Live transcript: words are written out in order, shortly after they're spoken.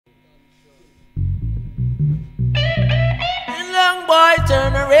And young boy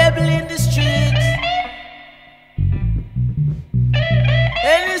turn a rebel in the streets.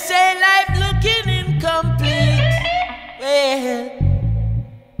 And you say life looking incomplete. Well,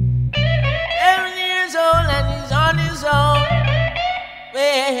 7 years old and he's on his own.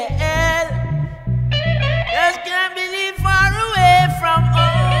 Well, just can't believe far away from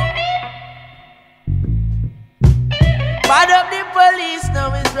home. Bad up the police, now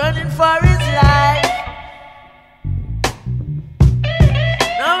he's running for his life.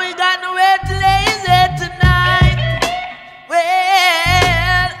 Now he got nowhere to lay his head tonight.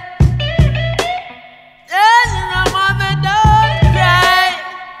 Well, tell your mother don't cry.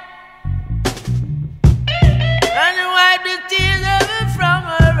 And you wipe the tears away from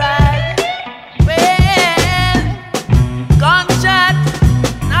her eyes. Well, gunshot,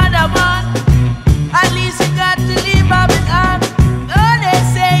 another one. At least he got to leave Babylon. Oh, they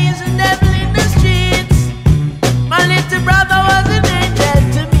say he's a devil in the streets. My little brother was an angel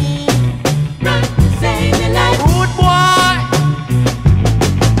to me. Run to save your life. Good boy.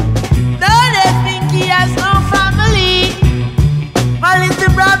 Now they think he has no family. My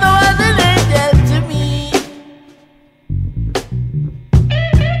little brother was an angel to me.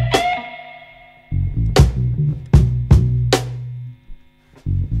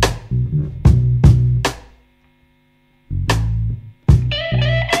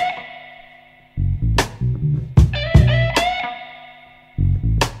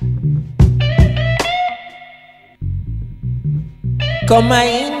 Come to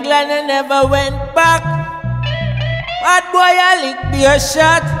England and never went back. Bad boy, I lick be a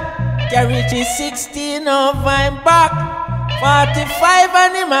shot. Carry 16 over him back. 45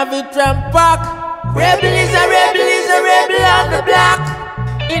 and him have it from pack. Rebel is a rebel, is a rebel on the block.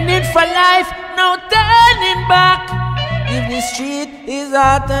 In it for life, no turning back. Give the street his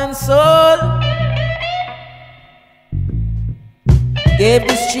heart and soul. Gave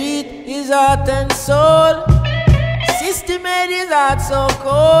the street his heart and soul. System made his heart so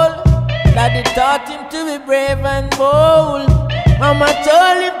cold that it taught him to be brave and bold. Mama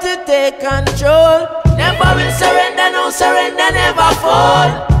told him to take control. Never will surrender, no surrender, never fall.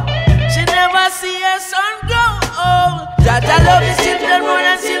 She never see her son grow old. Jaja love his children more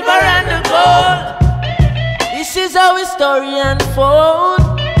than silver and the gold. This is how his story unfolds.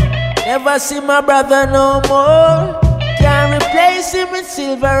 Never see my brother no more. Can't replace him with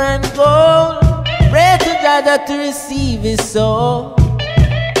silver and gold. Pray to Jaja to receive his soul.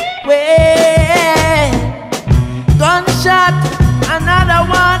 Well, gunshot, another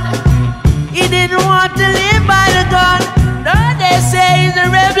one. He didn't want to live by the gun. No, they say he's a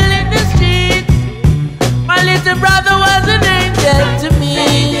rebel in the street. My little brother was an angel to me.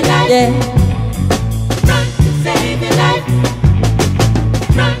 Yeah. Run to save your life.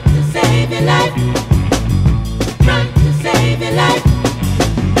 Run to save your life. Run to save your life.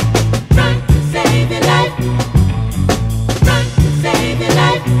 Run to save your life. Run to save your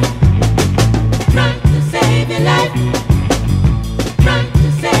life. Run to save your life. Run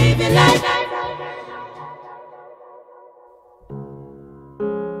to save your life.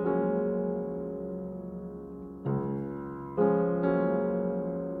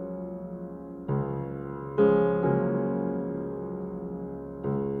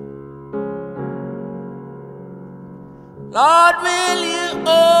 Lord, will you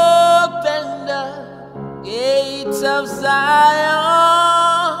open the gates of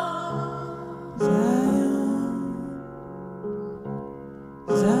Zion? Zion,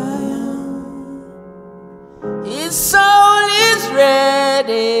 Zion. His soul is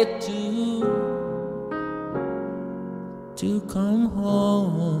ready to come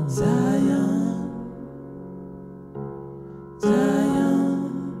home. Zion, Zion.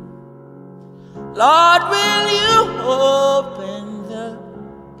 Lord, will you open the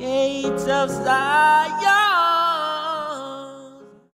gates of Zion?